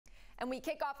And we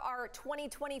kick off our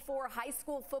 2024 high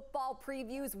school football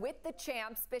previews with the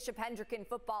champs. Bishop Hendricken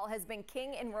football has been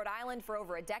king in Rhode Island for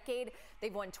over a decade.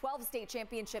 They've won 12 state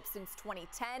championships since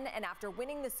 2010, and after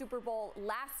winning the Super Bowl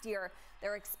last year,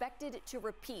 they're expected to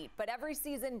repeat. But every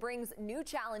season brings new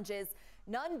challenges,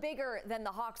 none bigger than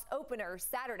the Hawks opener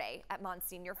Saturday at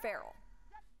Monsignor Farrell.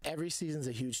 Every season's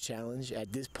a huge challenge.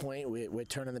 At this point, we're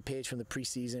turning the page from the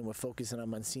preseason. We're focusing on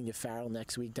Monsignor Farrell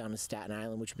next week down in Staten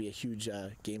Island, which will be a huge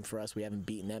game for us. We haven't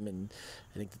beaten them in,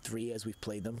 I think, the 3 years we've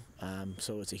played them.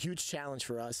 So it's a huge challenge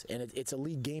for us, and it's a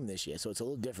league game this year, so it's a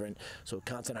little different. So it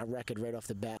counts on our record right off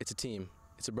the bat. It's a team.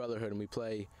 It's a brotherhood, and we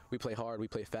play hard, we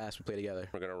play fast, we play together.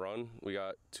 We're going to run. We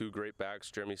got 2 great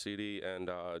backs, Jeremy Seedy and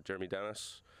Jeremy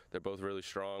Dennis. They're both really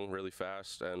strong, really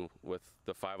fast, and with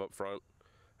the 5 up front,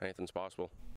 anything's possible.